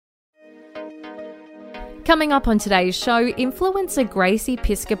Coming up on today's show, influencer Gracie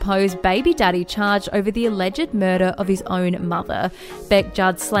Piscopo's baby daddy charged over the alleged murder of his own mother.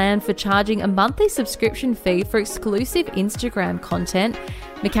 Judd slammed for charging a monthly subscription fee for exclusive Instagram content.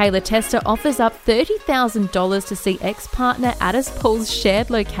 Mikaela Testa offers up $30,000 to see ex-partner Atis Paul's shared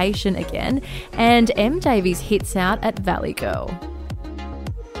location again. And M. Davies hits out at Valley Girl.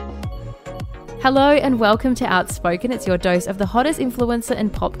 Hello and welcome to Outspoken. It's your dose of the hottest influencer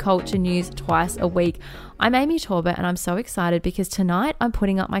and pop culture news twice a week. I'm Amy Torbett and I'm so excited because tonight I'm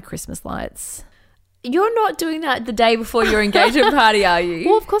putting up my Christmas lights. You're not doing that the day before your engagement party, are you?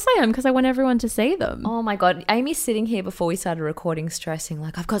 Well, of course I am, because I want everyone to see them. Oh my God. Amy's sitting here before we started recording stressing,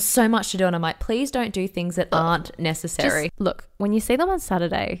 like, I've got so much to do. And I'm like, please don't do things that aren't necessary. Just, look, when you see them on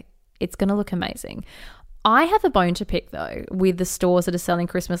Saturday, it's going to look amazing. I have a bone to pick, though, with the stores that are selling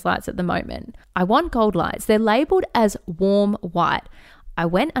Christmas lights at the moment. I want gold lights. They're labelled as warm white. I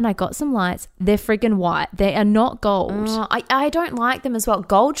went and I got some lights. They're friggin' white. They are not gold. I don't like them as well.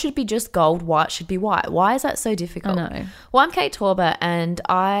 Gold should be just gold. White should be white. Why is that so difficult? I know. Well, I'm Kate Torber and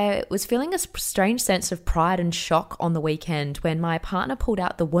I was feeling a strange sense of pride and shock on the weekend when my partner pulled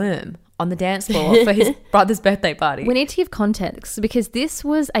out the worm on the dance floor for his brother's birthday party. We need to give context because this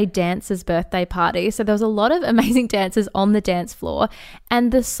was a dancer's birthday party. So there was a lot of amazing dancers on the dance floor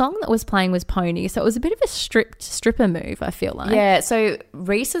and the song that was playing was Pony. So it was a bit of a stripper move, I feel like. Yeah, so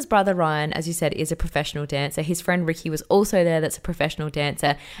Reese's brother Ryan, as you said, is a professional dancer. His friend Ricky was also there, that's a professional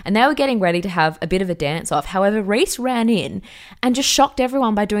dancer. And they were getting ready to have a bit of a dance off. However, Reese ran in and just shocked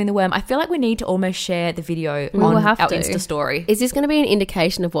everyone by doing the worm. I feel like we need to almost share the video on our Insta story. Is this going to be an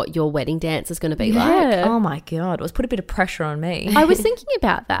indication of what your wedding dance is going to be like? Oh my God, let's put a bit of pressure on me. I was thinking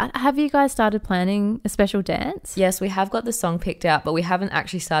about that. Have you guys started planning a special dance? Yes, we have got the song picked out, but we haven't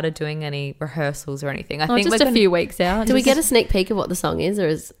actually started doing any rehearsals or anything. I think just a few weeks out. Do we get a sneak peek of what the song is, or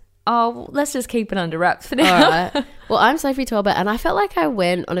is... Oh, let's just keep it under wraps for now. All right. Well, I'm Sophie Torber and I felt like I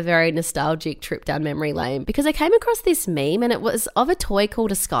went on a very nostalgic trip down memory lane because I came across this meme and it was of a toy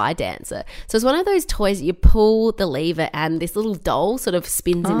called a Sky Dancer. So it's one of those toys that you pull the lever and this little doll sort of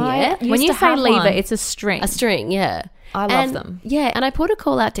spins in the air. When you say lever, it's a string. A string, yeah. I love them. Yeah, and I put a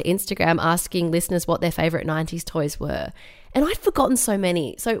call out to Instagram asking listeners what their favourite 90s toys were. And I'd forgotten so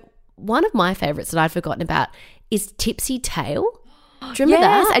many. So one of my favourites that I'd forgotten about is Tipsy Tail. Do you remember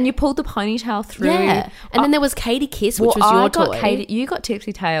that? And you pulled the ponytail through. Yeah. And then there was Katie Kiss, which was your toy. You got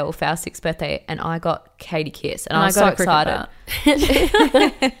Tipsy Tail for our 6th birthday and I got Katie Kiss. And I was so excited.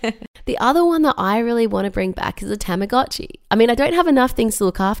 The other one that I really want to bring back is a Tamagotchi. I mean, I don't have enough things to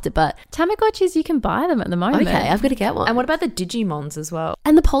look after, but... Tamagotchis, you can buy them at the moment. Okay, I've got to get one. And what about the Digimons as well?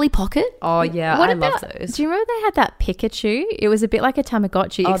 And the Polly Pocket? Oh, yeah, I love those. Do you remember they had that Pikachu? It was a bit like a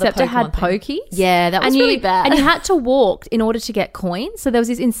Tamagotchi, except it had pokies. Yeah, that was really bad. And you had to walk in order to get coins. So there was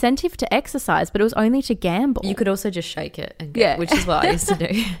this incentive to exercise, but it was only to gamble. You could also just shake it and get, which is what I used to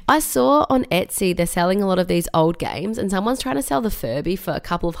do. I saw on Etsy, they're selling a lot of these old games and someone's trying to sell the Furby for a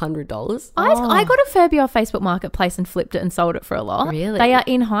couple of $100s. I got a Furby off Facebook Marketplace and flipped it and sold it for a lot. Really? They are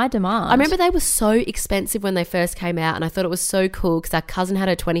in high demand. I remember they were so expensive when they first came out and I thought it was so cool because our cousin had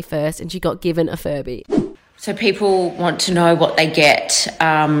her 21st and she got given a Furby. So people want to know what they get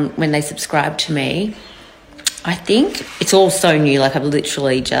when they subscribe to me. I think it's all so new, like I've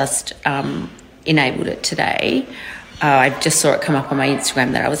literally just enabled it today. I just saw it come up on my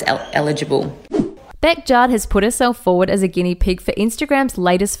Instagram that I was eligible. Judd has put herself forward as a guinea pig for Instagram's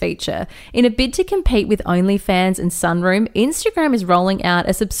latest feature. In a bid to compete with OnlyFans and Sunroom, Instagram is rolling out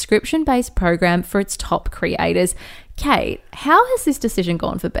a subscription-based program for its top creators. Kate, how has this decision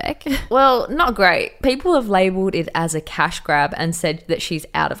gone for Beck? Well, not great. People have labelled it as a cash grab and said that she's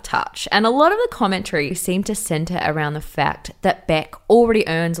out of touch. And a lot of the commentary seemed to centre around the fact that Beck already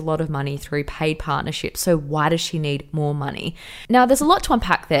earns a lot of money through paid partnerships, so why does she need more money? Now, there's a lot to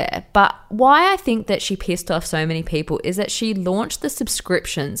unpack there, but why I think that she pissed off so many people is that she launched the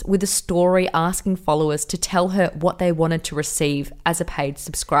subscriptions with a story asking followers to tell her what they wanted to receive as a paid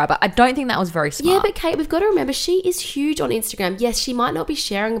subscriber. I don't think that was very smart. Yeah, but Kate, we've got to remember she is huge on Instagram. Yes, she might not be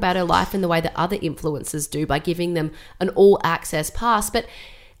sharing about her life in the way that other influencers do by giving them an all access pass, but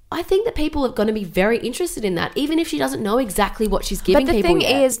I think that people are going to be very interested in that, even if she doesn't know exactly what she's giving people. But the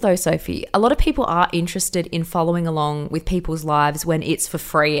thing is, though, Sophie, a lot of people are interested in following along with people's lives when it's for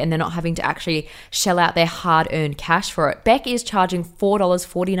free and they're not having to actually shell out their hard-earned cash for it. Beck is charging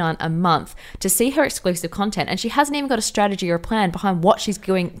 $4.49 a month to see her exclusive content, and she hasn't even got a strategy or a plan behind what she's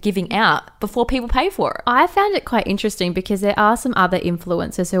giving out before people pay for it. I found it quite interesting because there are some other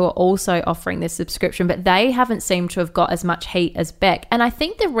influencers who are also offering this subscription, but they haven't seemed to have got as much heat as Beck. And I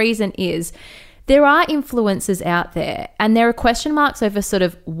think the reason is there are influencers out there, and there are question marks over sort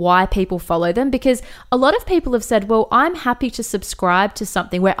of why people follow them, because a lot of people have said, well, I'm happy to subscribe to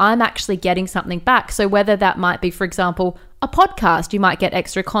something where I'm actually getting something back. So whether that might be, for example, a podcast, you might get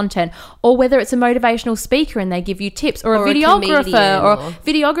extra content, or whether it's a motivational speaker and they give you tips, or a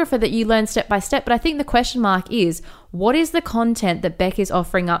videographer that you learn step by step. But I think the question mark is, what is the content that Beck is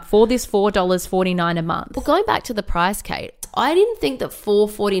offering up for this $4.49 a month? Well, going back to the price, Kate, I didn't think that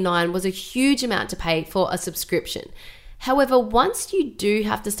 $4.49 was a huge amount to pay for a subscription. However, once you do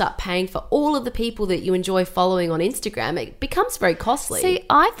have to start paying for all of the people that you enjoy following on Instagram, it becomes very costly. See,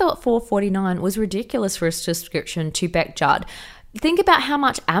 I thought $4.49 was ridiculous for a subscription to Beck Judd. Think about how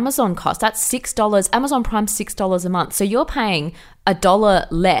much Amazon costs. That's $6. Amazon Prime's $6 a month. So you're paying $1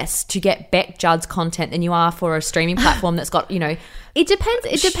 less to get Beck Judd's content than you are for a streaming platform that's got, It depends.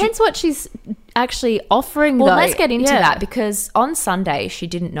 It depends what she's actually offering, Well, though. let's get into that, because on Sunday she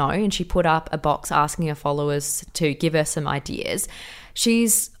didn't know, and she put up a box asking her followers to give her some ideas.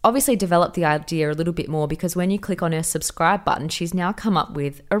 She's obviously developed the idea a little bit more, because when you click on her subscribe button, she's now come up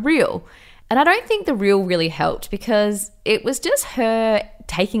with a reel. And I don't think the reel really helped, because it was just her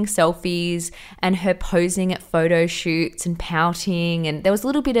taking selfies and her posing at photo shoots and pouting, and there was a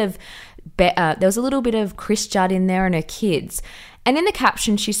little bit of Chris Judd in there and her kids. And in the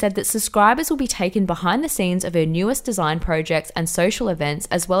caption, she said that subscribers will be taken behind the scenes of her newest design projects and social events,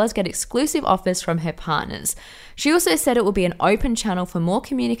 as well as get exclusive offers from her partners. She also said it will be an open channel for more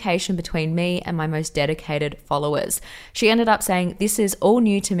communication between me and my most dedicated followers. She ended up saying, "This is all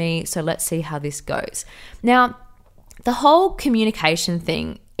new to me, so let's see how this goes." Now, the whole communication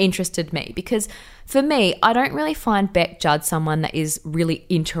thing interested me, because for me, I don't really find Beck Judd someone that is really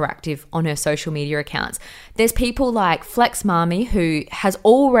interactive on her social media accounts. There's people like Flex Mami, who has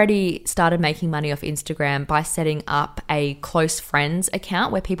already started making money off Instagram by setting up a close friends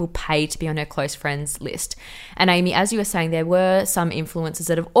account where people pay to be on her close friends list. And Amy, as you were saying, there were some influencers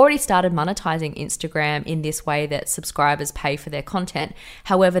that have already started monetizing Instagram in this way, that subscribers pay for their content.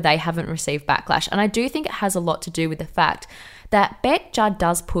 However, they haven't received backlash. And I do think it has a lot to do with the fact that Beck Judd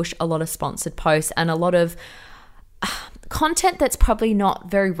does push a lot of sponsored posts and a lot of content that's probably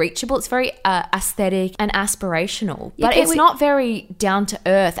not very reachable. It's very aesthetic and aspirational, but it's not very down to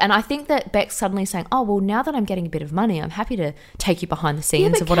earth. And I think that Beck's suddenly saying, oh, well, now that I'm getting a bit of money, I'm happy to take you behind the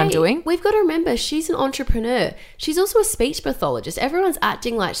scenes of what I'm doing. We've got to remember, she's an entrepreneur. She's also a speech pathologist. Everyone's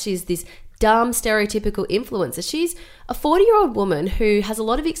acting like she's this dumb, stereotypical influencer. She's a 40-year-old woman who has a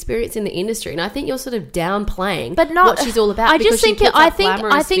lot of experience in the industry, and I think you're sort of downplaying what she's all about. I just think I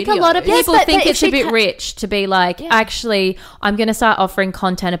think a lot of people think it's a bit rich to be like, actually, I'm going to start offering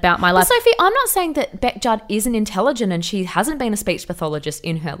content about my life. But Sophie, I'm not saying that Beck Judd isn't intelligent and she hasn't been a speech pathologist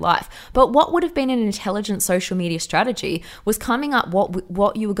in her life, but what would have been an intelligent social media strategy was coming up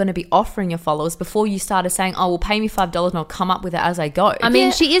what you were going to be offering your followers before you started saying, oh, well, pay me $5 and I'll come up with it as I go. I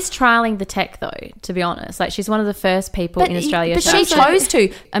mean, she is trialing the tech, though, to be honest. Like, she's one of the first people in Australia. But she chose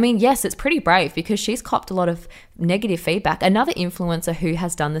to. I mean, yes, it's pretty brave, because she's copped a lot of negative feedback. Another influencer who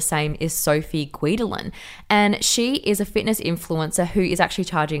has done the same is Sophie Guidolin, and she is a fitness influencer who is actually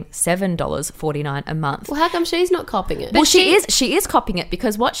charging $7.49 a month. Well, how come she's not copying it? Well, she is copying it,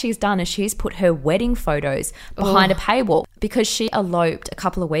 because what she's done is she's put her wedding photos behind a paywall, because she eloped a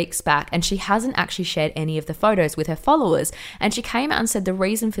couple of weeks back and she hasn't actually shared any of the photos with her followers. And she came out and said the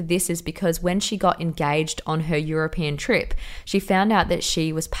reason for this is because when she got engaged on her European trip, she found out that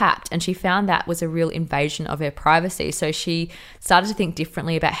she was papped, and she found that was a real invasion of her privacy. So she started to think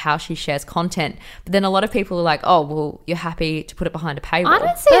differently about how she shares content. But then a lot of people are like, oh, well, you're happy to put it behind a paywall. I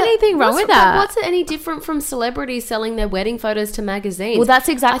don't see anything wrong with that. What's it any different from celebrities selling their wedding photos to magazines? Well, that's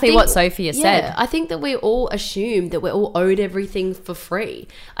exactly what Sophia said. I think that we all assumed that we're all owed everything for free.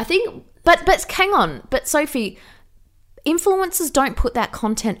 I think... But hang on. But Sophie... influencers don't put that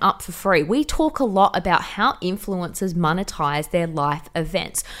content up for free. We talk a lot about how influencers monetize their life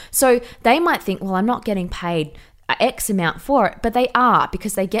events. So they might think, well, I'm not getting paid X amount for it, but they are,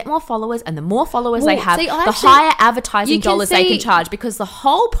 because they get more followers, and the more followers they have, the higher advertising dollars they can charge, because the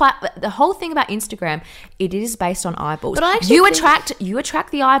whole thing about Instagram, it is based on eyeballs. But you attract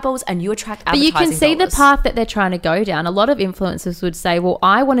the eyeballs, and you attract advertising dollars. But you can see the path that they're trying to go down. A lot of influencers would say, well,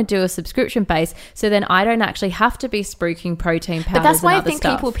 I want to do a subscription base, so then I don't actually have to be spruiking protein powders. But that's why I think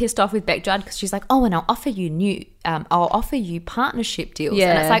stuff. people are pissed off with Beck Judd, because she's like, oh, and I'll offer you partnership deals.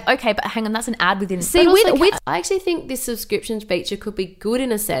 Yeah. And it's like, okay, but hang on, that's an ad within. See, I actually think this subscription feature could be good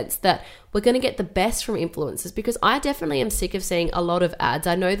in a sense that we're going to get the best from influencers, because I definitely am sick of seeing a lot of ads.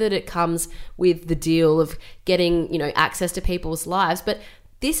 I know that it comes with the deal of getting, access to people's lives, but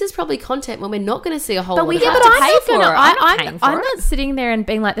this is probably content when we're not going to see a whole lot of ads to pay for it. I'm not sitting there and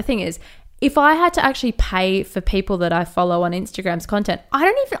being like, the thing is, if I had to actually pay for people that I follow on Instagram's content, I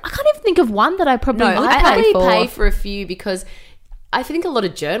can't even think of one that I probably would pay for a few, because I think a lot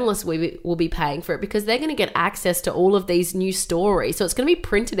of journalists will be paying for it because they're going to get access to all of these new stories. So it's going to be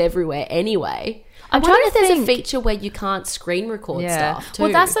printed everywhere anyway. I'm trying if there's a feature where you can't screen record stuff too.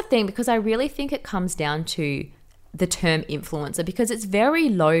 Well, that's the thing, because I really think it comes down to the term influencer, because it's very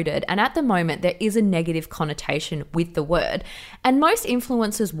loaded, and at the moment there is a negative connotation with the word, and most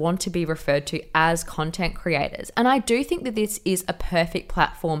influencers want to be referred to as content creators. And I do think that this is a perfect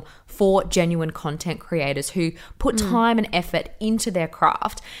platform for genuine content creators who put time and effort into their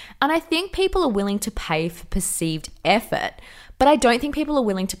craft. And I think people are willing to pay for perceived effort, but I don't think people are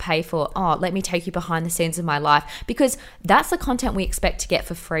willing to pay for, let me take you behind the scenes of my life, because that's the content we expect to get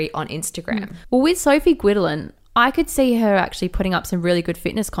for free on Instagram. Well, with Sophie Gwydolyn, I could see her actually putting up some really good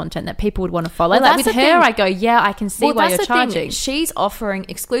fitness content that people would want to follow. Well, like with her, I go, yeah, I can see why you're charging. She's offering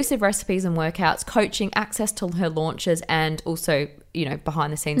exclusive recipes and workouts, coaching, access to her launches, and also,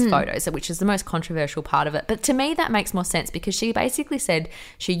 behind the scenes photos, which is the most controversial part of it. But to me, that makes more sense, because she basically said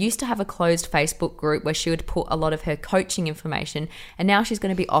she used to have a closed Facebook group where she would put a lot of her coaching information, and now she's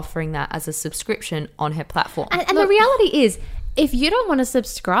going to be offering that as a subscription on her platform. And the reality is, if you don't want to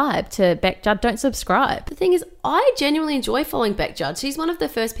subscribe to Beck Judd, don't subscribe. The thing is, I genuinely enjoy following Beck Judd. She's one of the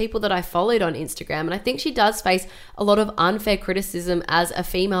first people that I followed on Instagram, and I think she does face a lot of unfair criticism as a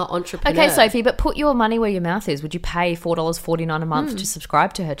female entrepreneur. Okay, Sophie, but put your money where your mouth is. Would you pay $4.49 a month to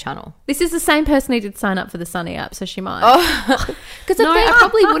subscribe to her channel? This is the same person who did sign up for the Sunny app, so she might. I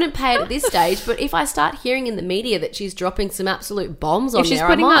probably wouldn't pay it at this stage, but if I start hearing in the media that she's dropping some absolute bombs on there, she's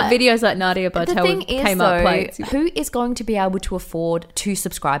putting up videos like Nadia Bartel came up plates. Who is going to be able to afford to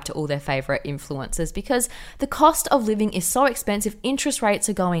subscribe to all their favorite influencers? Because the cost of living is so expensive, interest rates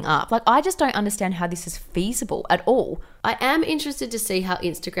are going up. Like, I just don't understand how this is feasible at all. I am interested to see how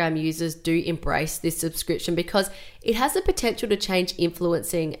Instagram users do embrace this subscription, because it has the potential to change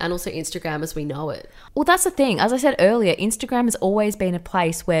influencing and also Instagram as we know it. Well, that's the thing. As I said earlier, Instagram has always been a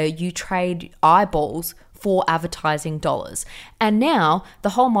place where you trade eyeballs for advertising dollars. And now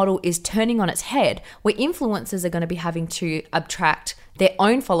the whole model is turning on its head, where influencers are going to be having to attract their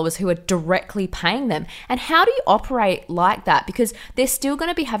own followers who are directly paying them. And how do you operate like that? Because they're still going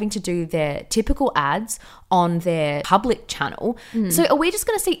to be having to do their typical ads on their public channel. So are we just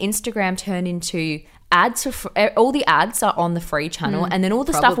going to see Instagram turn into ads for all the ads are on the free channel, and then all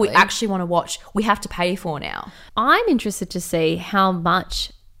the stuff we actually want to watch, we have to pay for now? I'm interested to see how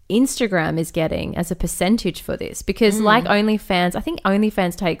much Instagram is getting as a percentage for this, because like OnlyFans, I think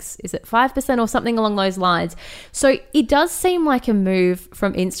OnlyFans takes, is it 5% or something along those lines? So it does seem like a move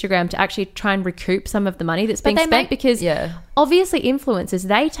from Instagram to actually try and recoup some of the money that's being spent, because obviously influencers,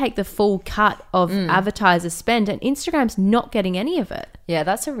 they take the full cut of advertisers' spend, and Instagram's not getting any of it. Yeah,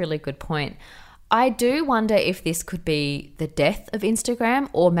 that's a really good point. I do wonder if this could be the death of Instagram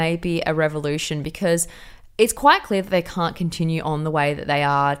or maybe a revolution, because it's quite clear that they can't continue on the way that they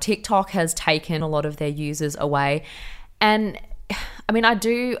are. TikTok has taken a lot of their users away. And I mean, I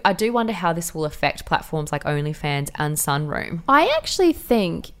do wonder how this will affect platforms like OnlyFans and Sunroom. I actually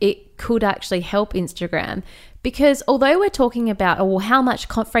think it could actually help Instagram, because although we're talking about, how much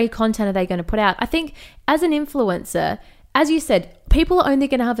free content are they going to put out? I think as an influencer, as you said, people are only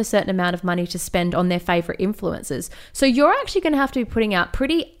going to have a certain amount of money to spend on their favorite influencers. So you're actually going to have to be putting out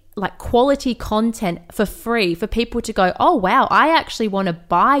pretty quality content for free for people to go, oh wow, I actually want to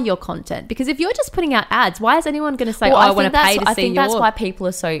buy your content. Because if you're just putting out ads, why is anyone going to say, I want to pay to see your... I think that's why people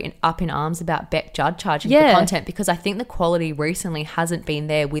are so up in arms about Beck Judd charging for content, because I think the quality recently hasn't been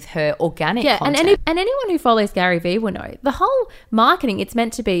there with her organic content. And anyone who follows Gary Vee will know the whole marketing, it's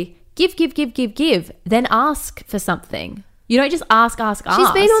meant to be give, then ask for something. You don't just ask. She's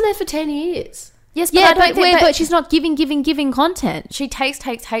been on there for 10 years. Yes, but she's not giving content. She takes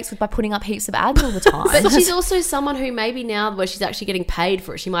by putting up heaps of ads all the time. But she's also someone who maybe now where she's actually getting paid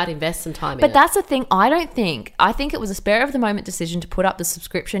for it, she might invest some time in it. But that's the thing. I think it was a spur of the moment decision to put up the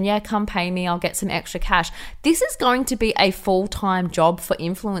subscription. Yeah, come pay me, I'll get some extra cash. This is going to be a full-time job for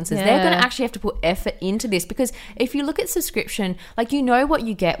influencers. Yeah. They're going to actually have to put effort into this, because if you look at subscription, you know what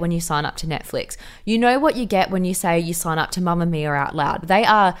you get when you sign up to Netflix. You know what you get when you say you sign up to Mamma Mia Out Loud.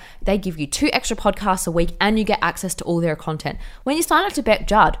 They give you 2 extra podcasts a week and you get access to all their content. When you sign up to Beck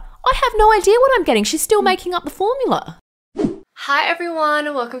Judd, I have no idea what I'm getting. She's still making up the formula. Hi everyone,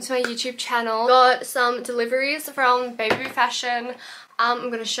 welcome to my YouTube channel. Got some deliveries from Baby Fashion. I'm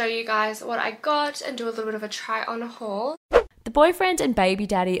going to show you guys what I got and do a little bit of a try on haul. The boyfriend and baby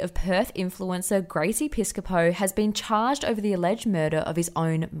daddy of Perth influencer Gracie Piscopo has been charged over the alleged murder of his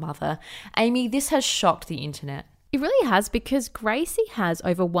own mother. Amy, this has shocked the internet. It really has, because Gracie has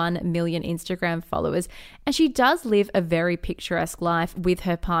over 1 million Instagram followers and she does live a very picturesque life with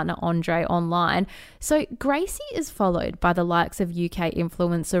her partner Andre online. So Gracie is followed by the likes of UK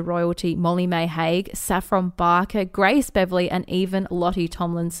influencer royalty Molly May Hague, Saffron Barker, Grace Beverley and even Lottie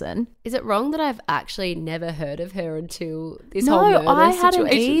Tomlinson. Is it wrong that I've actually never heard of her until this whole murder No, I hadn't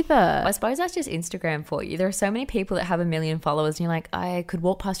situation? either. I suppose that's just Instagram for you. There are so many people that have 1 million followers and you're like, I could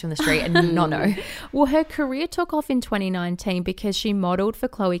walk past you on the street and not know. Well, her career took off in 2019 because she modeled for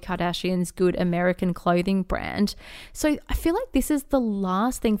Khloe Kardashian's Good American clothing brand. So I feel like this is the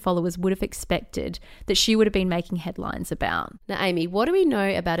last thing followers would have expected that she would have been making headlines about. Now, Amy, what do we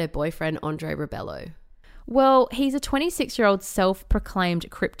know about her boyfriend, Andre Rebello? Well, he's a 26-year-old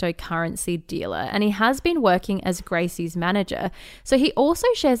self-proclaimed cryptocurrency dealer and he has been working as Gracie's manager. So he also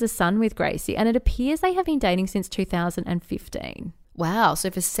shares a son with Gracie and it appears they have been dating since 2015. Wow, so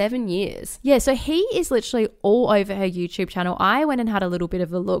for 7 years. Yeah, so he is literally all over her YouTube channel. I went and had a little bit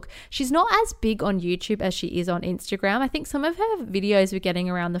of a look. She's not as big on YouTube as she is on Instagram. I think some of her videos were getting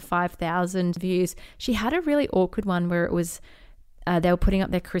around the 5,000 views. She had a really awkward one where it was they were putting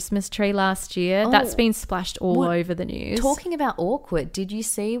up their Christmas tree last year. That's been splashed all over the news. Talking about awkward, did you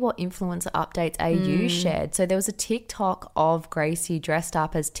see what Influencer Updates AU shared? So there was a TikTok of Gracie dressed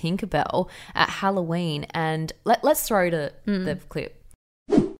up as Tinkerbell at Halloween, and let's throw to the clip.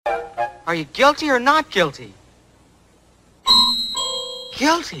 Are you guilty or not guilty?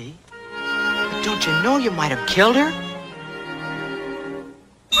 Guilty? But don't you know you might have killed her?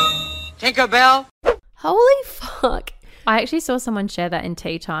 Tinkerbell? Holy fuck. I actually saw someone share that in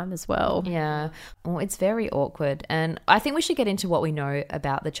Tea Time as well. Yeah. Well, it's very awkward. And I think we should get into what we know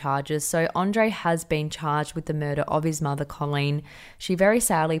about the charges. So Andre has been charged with the murder of his mother, Colleen. She very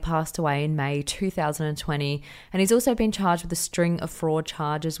sadly passed away in May 2020. And he's also been charged with a string of fraud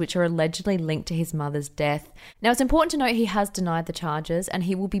charges, which are allegedly linked to his mother's death. Now, it's important to note he has denied the charges and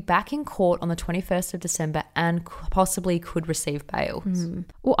he will be back in court on the 21st of December and possibly could receive bail.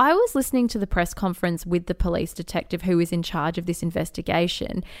 Well, I was listening to the press conference with the police detective who is in charge of this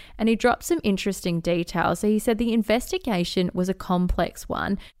investigation, and he dropped some interesting details. So he said the investigation was a complex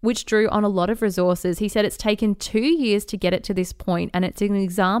one, which drew on a lot of resources. He said it's taken 2 years to get it to this point, and it's an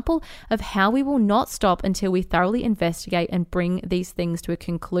example of how we will not stop until we thoroughly investigate and bring these things to a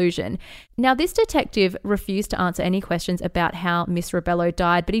conclusion. Now, this detective refused to answer any questions about how Miss Rebello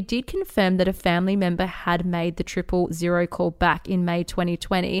died, but he did confirm that a family member had made the 000 call back in May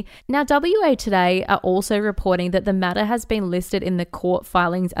 2020. Now, WA Today are also reporting that the matter has been listed in the court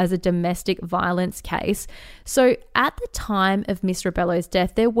filings as a domestic violence case. So at the time of Miss Rebello's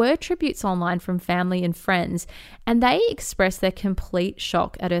death, there were tributes online from family and friends, and they expressed their complete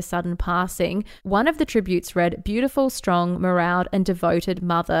shock at her sudden passing. One of the tributes read, "Beautiful, strong, morale and devoted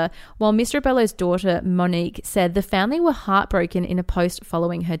mother," while Miss Rebello's daughter, Monique, said the family were heartbroken in a post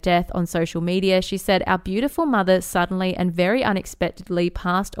following her death on social media. She said, "Our beautiful mother suddenly and very unexpectedly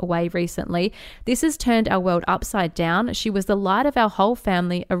passed away recently. This has turned our world upside down. She was the light of our whole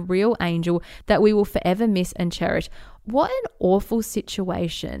family, a real angel that we will forever miss and cherish." What an awful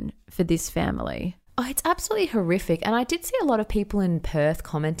situation for this family. Oh, it's absolutely horrific. And I did see a lot of people in Perth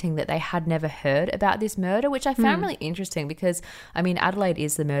commenting that they had never heard about this murder, which I found really interesting because, I mean, Adelaide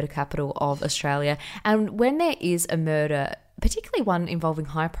is the murder capital of Australia. And when there is a murder, particularly one involving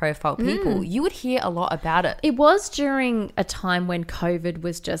high-profile people, you would hear a lot about it. It was during a time when COVID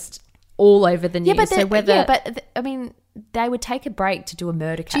was just all over the news. I mean, they would take a break to do a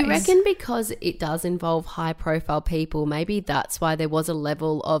murder case. Do you reckon because it does involve high-profile people, maybe that's why there was a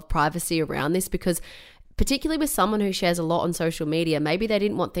level of privacy around this? Because particularly with someone who shares a lot on social media, maybe they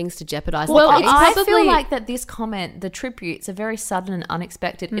didn't want things to jeopardize the case. I feel like that this comment, the tributes, are very sudden and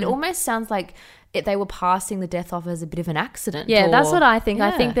unexpected. It almost sounds like they were passing the death off as a bit of an accident. Yeah, that's what I think. Yeah.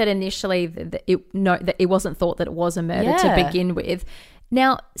 I think that initially that it wasn't thought that it was a murder to begin with.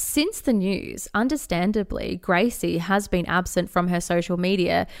 Now, since the news, understandably, Gracie has been absent from her social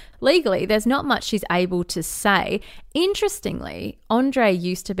media. Legally, there's not much she's able to say. Interestingly, Andre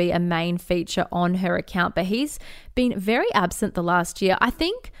used to be a main feature on her account, but he's been very absent the last year. I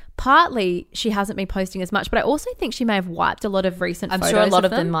think partly she hasn't been posting as much, but I also think she may have wiped a lot of recent photos. I'm sure a lot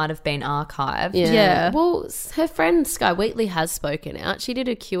of them might have been archived. Yeah. Well, her friend Sky Wheatley has spoken out. She did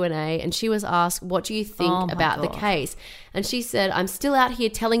a Q&A and she was asked, what do you think about the case? And she said, "I'm still out here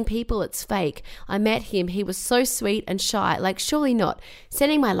telling people it's fake. I met him. He was so sweet and shy. Like, surely not.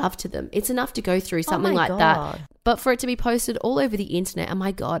 Sending my love to them. It's enough to go through something like that. But for it to be posted all over the internet, oh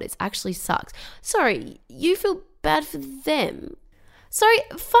my God, it actually sucks." Sorry, you feel bad for them? So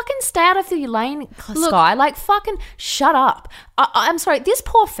fucking stay out of the lane, Sky. Like, fucking shut up. I'm sorry, this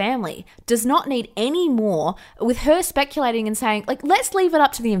poor family does not need any more with her speculating and saying, like, let's leave it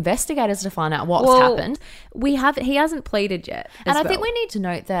up to the investigators to find out what's happened. He hasn't pleaded yet. And I think we need to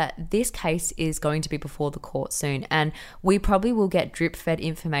note that this case is going to be before the court soon, and we probably will get drip-fed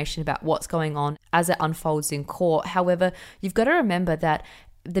information about what's going on as it unfolds in court. However, you've got to remember that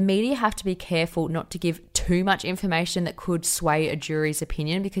the media have to be careful not to give too much information that could sway a jury's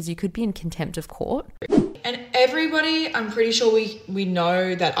opinion, because you could be in contempt of court. And everybody, I'm pretty sure we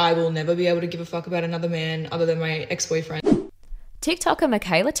know that I will never be able to give a fuck about another man other than my ex-boyfriend. TikToker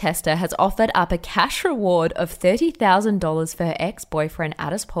Mikaela Testa has offered up a cash reward of $30,000 for her ex-boyfriend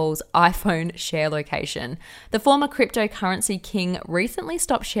Atis Paul's iPhone share location. The former cryptocurrency king recently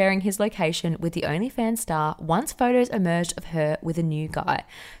stopped sharing his location with the OnlyFans star once photos emerged of her with a new guy.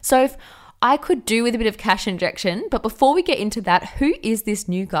 So if I could do with a bit of cash injection, but before we get into that, who is this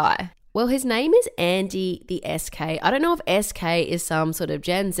new guy? Well, his name is Andy the SK. I don't know if SK is some sort of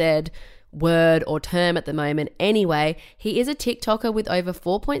Gen Z word or term at the moment. Anyway, he is a TikToker with over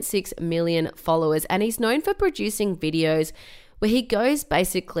 4.6 million followers, and he's known for producing videos where he goes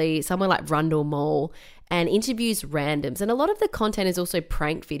basically somewhere like Rundle Mall and interviews randoms. And a lot of the content is also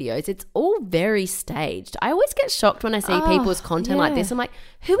prank videos. It's all very staged. I always get shocked when I see people's content like this. I'm like,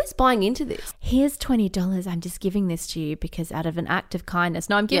 who is buying into this? Here's $20. I'm just giving this to you because out of an act of kindness.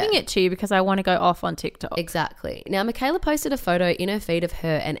 No, I'm giving it to you because I want to go off on TikTok. Exactly. Now, Mikaela posted a photo in her feed of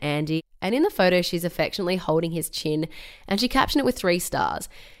her and Andy. And in the photo, she's affectionately holding his chin, and she captioned it with 3 stars.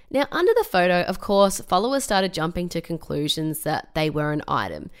 Now, under the photo, of course, followers started jumping to conclusions that they were an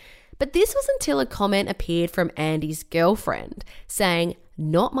item. But this was until a comment appeared from Andy's girlfriend saying,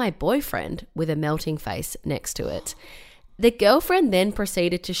 "Not my boyfriend," with a melting face next to it. The girlfriend then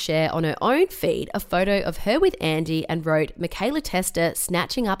proceeded to share on her own feed a photo of her with Andy and wrote, "Mikaela Testa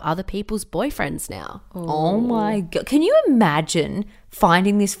snatching up other people's boyfriends now." Oh my God. Can you imagine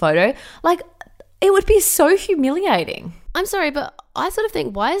finding this photo? Like, it would be so humiliating. I'm sorry, but I sort of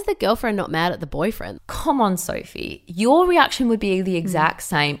think, why is the girlfriend not mad at the boyfriend? Come on, Sophie. Your reaction would be the exact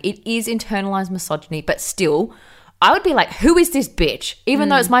same. It is internalized misogyny, but still, I would be like, who is this bitch? Even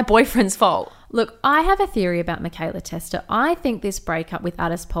though it's my boyfriend's fault. Look, I have a theory about Mikaela Testa. I think this breakup with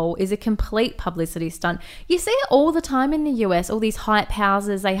Atis Paul is a complete publicity stunt. You see it all the time in the US, all these hype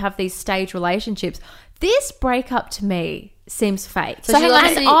houses, they have these staged relationships. This breakup to me seems fake. So hang on,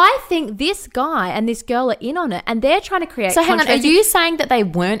 and I think this guy and this girl are in on it, and they're trying to create. So hang on, are you saying that they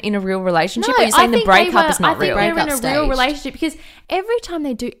weren't in a real relationship? Or are you saying the breakup is not real? I think they're in a real relationship because every time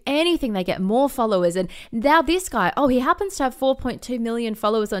they do anything, they get more followers. And now this guy, he happens to have 4.2 million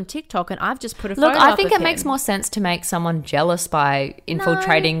followers on TikTok, and I've just put a photo up I think of it makes him. more sense to make someone jealous by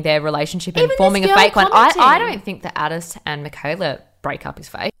infiltrating their relationship and Even forming this a girl fake one. commenting. I don't think that Atis and Mikaela breakup is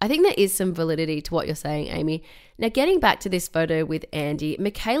fake. I think there is some validity to what you're saying, Amy. Now, getting back to this photo with Andy,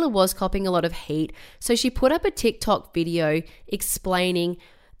 Mikaela was copping a lot of heat, so she put up a TikTok video explaining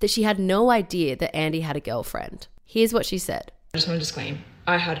that she had no idea that Andy had a girlfriend. Here's what she said. I just want to disclaim,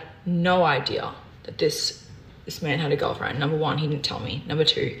 I had no idea that this man had a girlfriend. Number 1, he didn't tell me. Number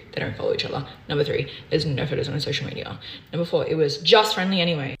 2, they don't follow each other. Number 3, there's no photos on his social media. Number 4, it was just friendly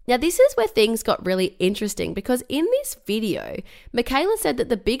anyway. Now, this is where things got really interesting because in this video, Mikaela said that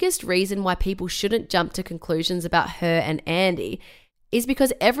the biggest reason why people shouldn't jump to conclusions about her and Andy is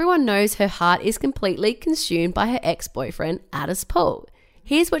because everyone knows her heart is completely consumed by her ex-boyfriend, Atis Paul.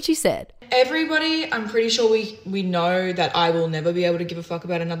 Here's what she said. Everybody, I'm pretty sure we know that I will never be able to give a fuck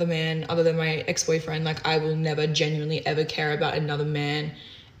about another man other than my ex-boyfriend. Like, I will never genuinely ever care about another man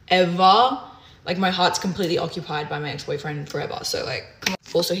ever. Like, my heart's completely occupied by my ex-boyfriend forever. So, like,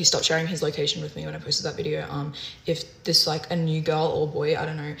 also he stopped sharing his location with me when I posted that video. If this, like, a new girl or boy, I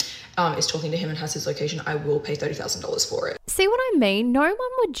don't know, is talking to him and has his location, I will pay $30,000 for it. See what I mean? No one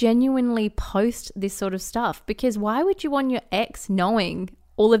would genuinely post this sort of stuff because why would you want your ex knowing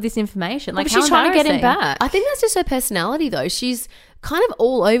all of this information? Like, she's trying to get him back. I think that's just her personality, though. She's kind of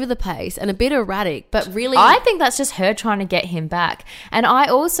all over the place and a bit erratic, but really, I think that's just her trying to get him back. And I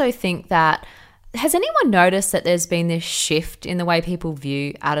also think that, has anyone noticed that there's been this shift in the way people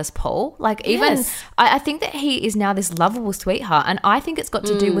view Atis Paul? Like, even I think that he is now this lovable sweetheart, and I think it's got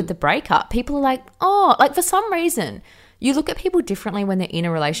to do with the breakup. People are like, like for some reason, you look at people differently when they're in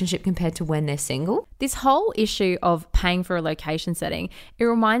a relationship compared to when they're single. This whole issue of paying for a location setting, it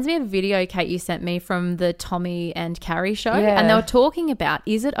reminds me of a video, Kate, you sent me from the Tommy and Carrie show. Yeah. And they were talking about,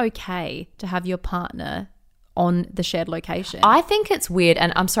 is it okay to have your partner on the shared location? I think it's weird,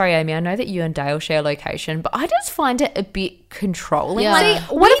 and I'm sorry, Amy, I know that you and Dale share location, but I just find it a bit controlling. Yeah. Like,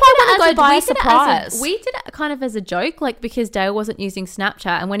 See, what if I want to go buy a surprise? We did it kind of as a joke, like because Dale wasn't using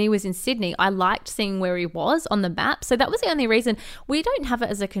Snapchat, and when he was in Sydney, I liked seeing where he was on the map. So that was the only reason. We don't have it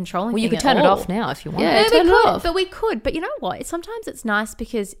as a controlling thing. You could turn it off now if you want. Yeah, turn it off. But we could. But you know what? Sometimes it's nice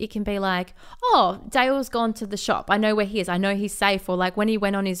because it can be like, oh, Dale's gone to the shop. I know where he is. I know he's safe. Or like when he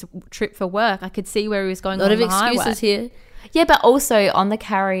went on his trip for work, I could see where he was going. A lot on of the highway. excuses here. Yeah, but also on the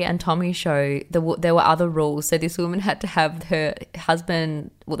Carrie and Tommy show, there were other rules. So this woman had to have her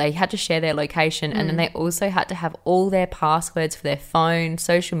husband, well, they had to share their location, and then they also had to have all their passwords for their phone,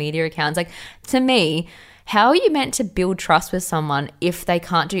 social media accounts. Like, to me, how are you meant to build trust with someone if they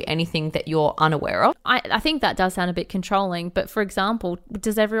can't do anything that you're unaware of? I think that does sound a bit controlling. But for example,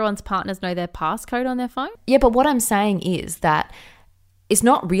 does everyone's partners know their passcode on their phone? Yeah, but what I'm saying is that it's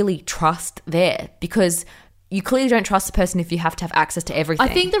not really trust there, because you clearly don't trust the person if you have to have access to everything.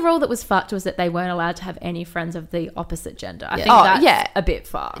 I think the rule that was fucked was that they weren't allowed to have any friends of the opposite gender. I think Oh, that's yeah. a bit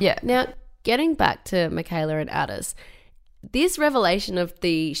far. Yeah. Now, getting back to Mikaela and Atis, this revelation of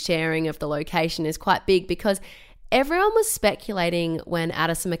the sharing of the location is quite big because everyone was speculating when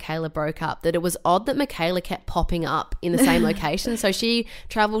Atis and Mikaela broke up that it was odd that Mikaela kept popping up in the same location. So she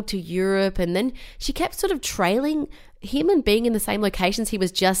traveled to Europe and then she kept sort of trailing him and being in the same locations he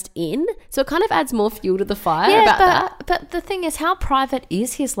was just in. So it kind of adds more fuel to the fire about that. But the thing is, how private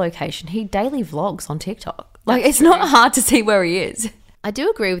is his location? He daily vlogs on TikTok. Like, it's not hard to see where he is. I do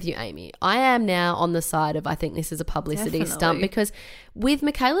agree with you, Amy. I am now on the side of I think this is a publicity stunt because with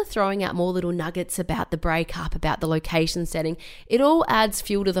Mikaela throwing out more little nuggets about the breakup, about the location setting, it all adds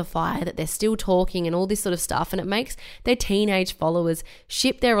fuel to the fire that they're still talking and all this sort of stuff, and it makes their teenage followers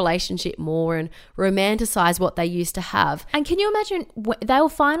ship their relationship more and romanticize what they used to have. And can you imagine, they'll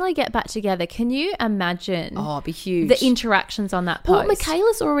finally get back together. Can you imagine it'd be huge. the interactions on that post? Well,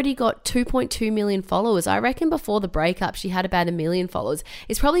 Michaela's already got 2.2 million followers. I reckon before the breakup, she had about 1 million followers.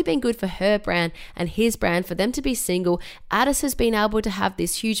 It's probably been good for her brand and his brand for them to be single. Atis has been able to have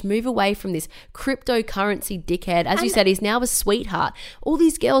this huge move away from this cryptocurrency dickhead. As you said, he's now a sweetheart. All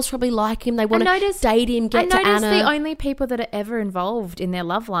these girls probably like him. They want to date him, get to Anna. The only people that are ever involved in their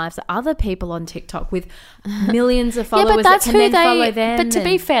love lives are other people on TikTok with millions of followers that can then follow them. But to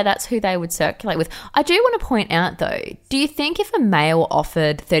be fair, that's who they would circulate with. I do want to point out, though, do you think if a male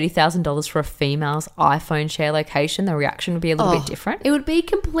offered $30,000 for a female's iPhone share location, the reaction would be a little bit different? It would be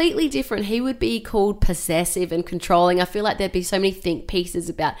completely different. He would be called possessive and controlling. I feel like there'd be so many think pieces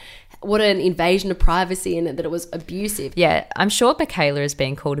about what an invasion of privacy and that it was abusive. Yeah, I'm sure Mikaela is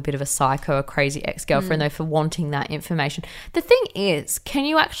being called a bit of a psycho, a crazy ex-girlfriend, though, for wanting that information. The thing is, can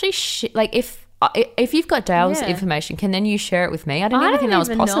you actually, if you've got Dale's information, can then you share it with me? I don't even think that was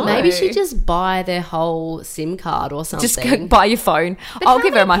possible. Maybe she just buy their whole SIM card or something. Just go buy your phone. I'll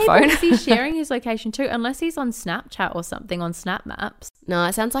give her my phone. Is he sharing his location too? Unless he's on Snapchat or something on Snap Maps. No,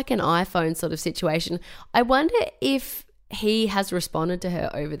 it sounds like an iPhone sort of situation. I wonder if he has responded to her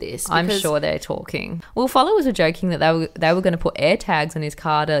over this. I'm sure they're talking. Well, followers were joking that they were going to put air tags on his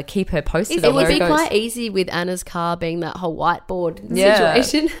car to keep her posted. It would be quite easy with Anna's car being that whole whiteboard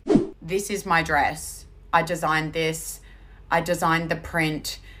situation. This is my dress. I designed this. I designed the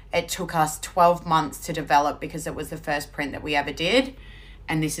print. It took us 12 months to develop because it was the first print that we ever did.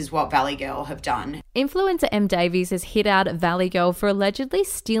 And this is what Valley Girl have done. Influencer M. Davies has hit out Valley Girl for allegedly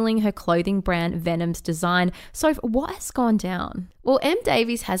stealing her clothing brand Venom's design. So what has gone down? Well, M.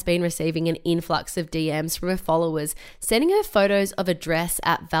 Davies has been receiving an influx of DMs from her followers, sending her photos of a dress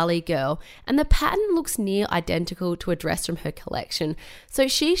at Valley Girl, and the pattern looks near identical to a dress from her collection. So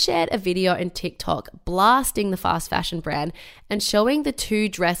she shared a video on TikTok blasting the fast fashion brand and showing the two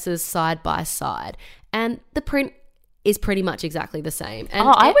dresses side by side. And the print is pretty much exactly the same. And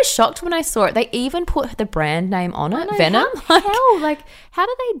I was shocked when I saw it. They even put the brand name on it, Venom. How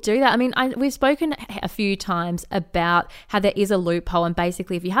do they do that? I mean, we've spoken a few times about how there is a loophole, and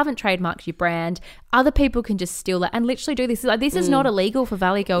basically if you haven't trademarked your brand, other people can just steal it and literally do this. Like, this is not illegal for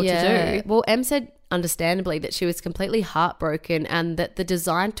Valley Girl to do. Well, Em said understandably that she was completely heartbroken and that the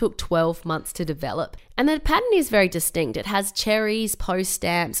design took 12 months to develop. And the pattern is very distinct. It has cherries, post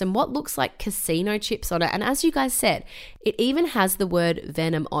stamps, and what looks like casino chips on it. And as you guys said, it even has the word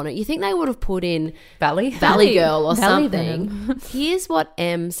Venom on it. You think they would have put in Valley Girl or Valley something. Here's what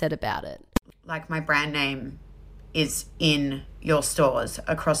Em said about it. Like, my brand name is in your stores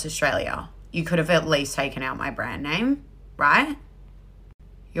across Australia. You could have at least taken out my brand name, right?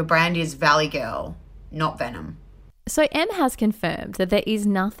 Your brand is Valley Girl, not Venom. So M has confirmed that there is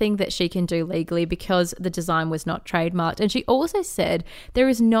nothing that she can do legally because the design was not trademarked. And she also said there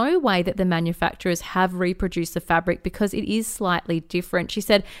is no way that the manufacturers have reproduced the fabric because it is slightly different. She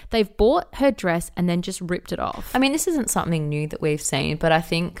said they've bought her dress and then just ripped it off. I mean, this isn't something new that we've seen, but I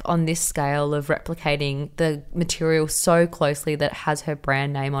think on this scale of replicating the material so closely that has her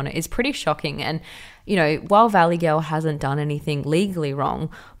brand name on it is pretty shocking. And you know, while Valley Girl hasn't done anything legally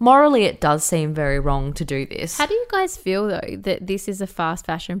wrong, morally it does seem very wrong to do this. How do you guys feel, though, that this is a fast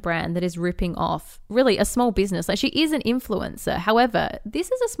fashion brand that is ripping off really a small business? Like, she is an influencer. However,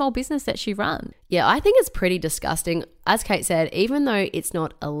 this is a small business that she runs. Yeah, I think it's pretty disgusting. As Kate said, even though it's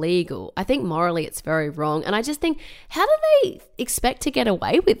not illegal, I think morally it's very wrong. And I just think, how do they expect to get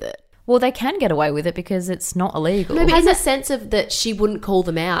away with it? Well, they can get away with it because it's not illegal. No, but in the sense of that she wouldn't call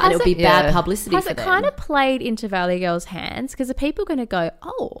them out and it would be bad publicity for them. Has it kind of played into Valley Girl's hands? Because the people are going to go,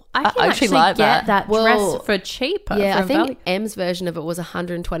 oh, I can actually like get that dress for cheaper. Yeah, I think Valley. M's version of it was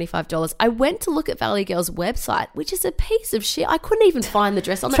 $125. I went to look at Valley Girl's website, which is a piece of shit. I couldn't even find the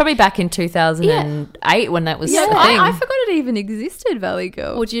dress on It's there. probably back in 2008 when that was a thing. I forgot it even existed, Valley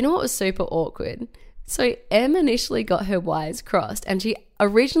Girl. Well, do you know what was super awkward? So M initially got her wires crossed and she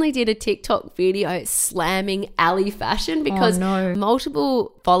originally did a TikTok video slamming Ali Fashion because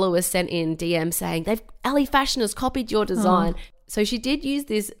multiple followers sent in DMs saying Ali Fashion has copied your design. So she did use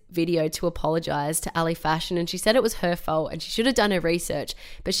this video to apologize to Ali Fashion and she said it was her fault and she should have done her research,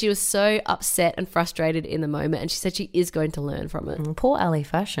 but she was so upset and frustrated in the moment and she said she is going to learn from it. Poor Ali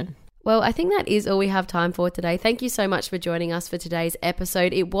Fashion. Well, I think that is all we have time for today. Thank you so much for joining us for today's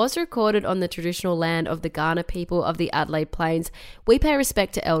episode. It was recorded on the traditional land of the Kaurna people of the Adelaide Plains. We pay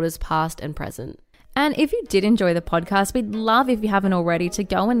respect to elders past and present. And if you did enjoy the podcast, we'd love, if you haven't already, to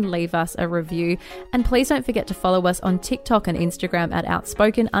go and leave us a review. And please don't forget to follow us on TikTok and Instagram at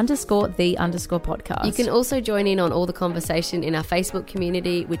outspoken_the_podcast. You can also join in on all the conversation in our Facebook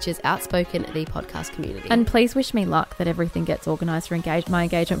community, which is Outspoken the Podcast Community. And please wish me luck that everything gets organised for my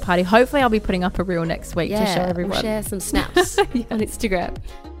engagement party. Hopefully I'll be putting up a reel next week to show everyone. We'll share some snaps on Instagram.